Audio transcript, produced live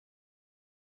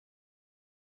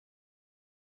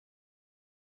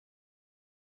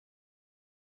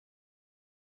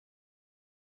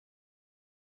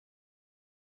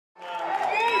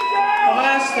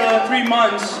3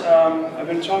 months, I've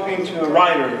been talking to a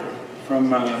writer from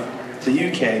the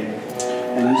UK,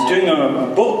 and he's doing a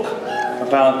book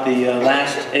about the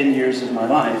last 10 years of my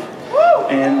life.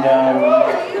 And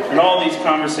in all these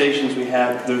conversations we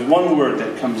have, there's one word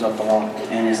that comes up a lot,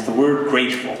 and it's the word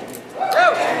grateful.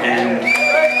 And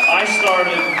I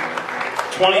started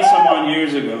 20-some-odd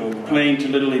years ago playing to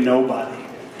literally nobody,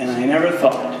 and I never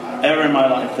thought, ever in my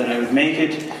life, that I would make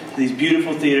it to these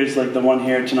beautiful theaters like the one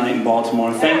here tonight in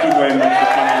Baltimore. Thank you very much for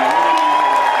coming.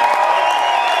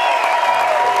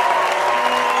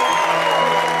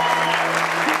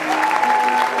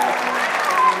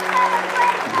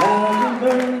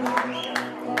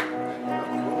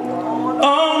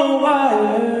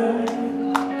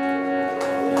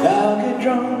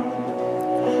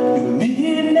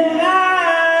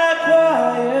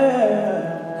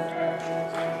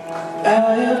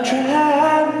 I have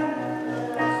tried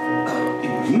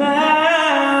in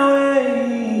my way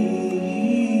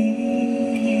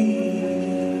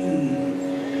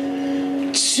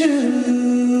to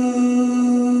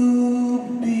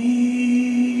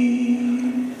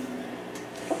be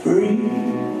free.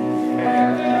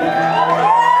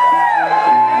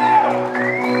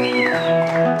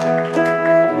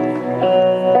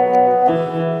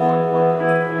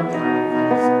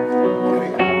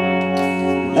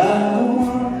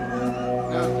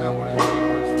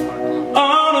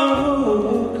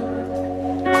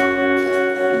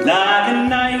 Like a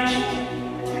knight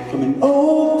from an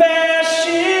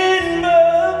old-fashioned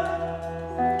book,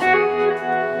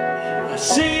 I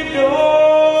saved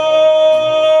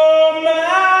all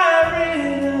my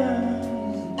rhythms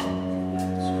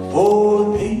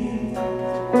for thee.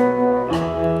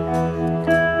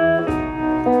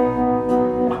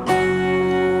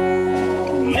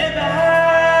 Never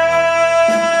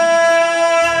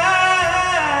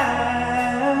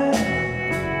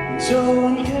so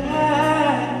unkind.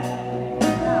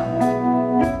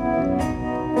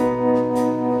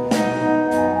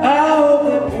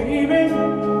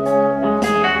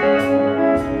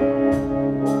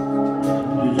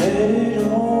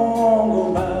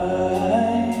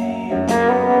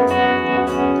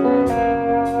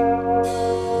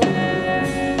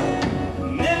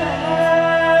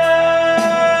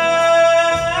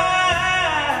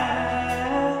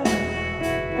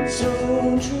 So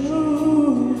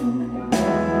true.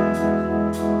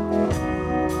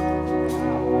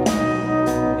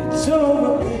 It's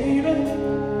over, baby.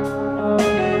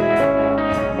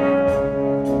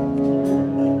 I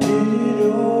did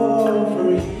it all for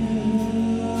you.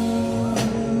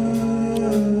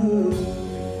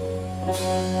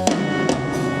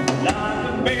 Like a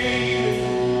baby,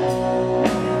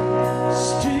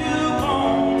 still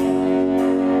gone.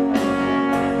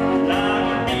 Like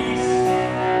a beast.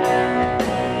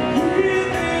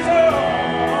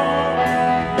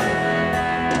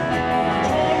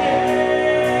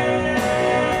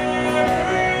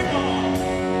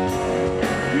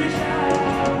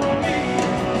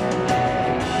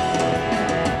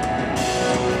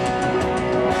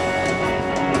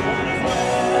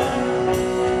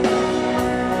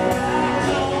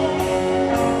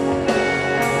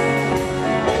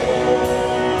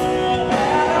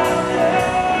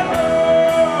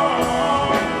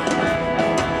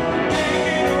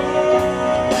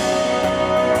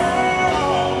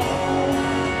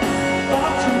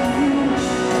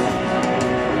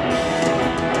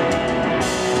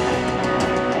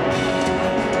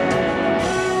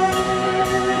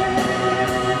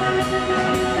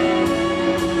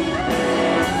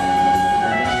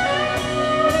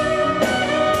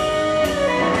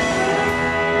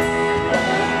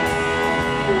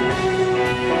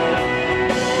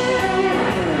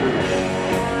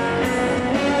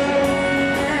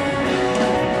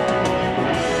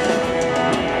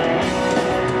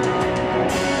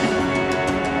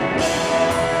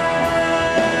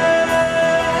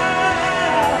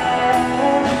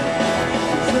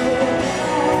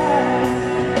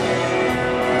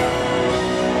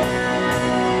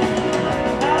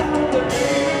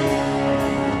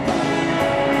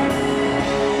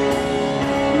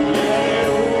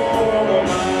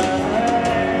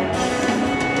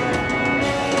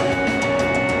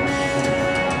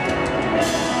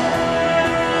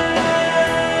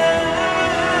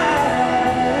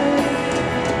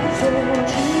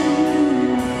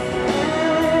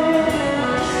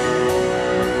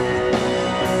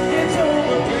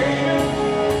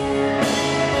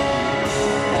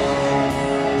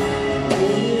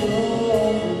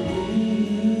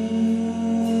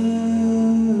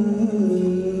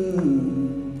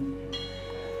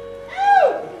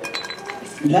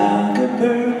 Like a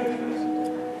bird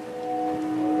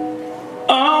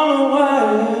on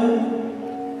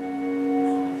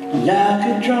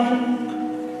like a drunk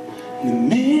in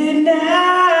the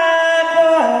midnight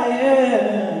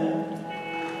quiet.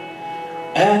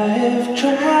 I have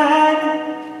tried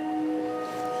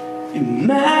in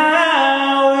my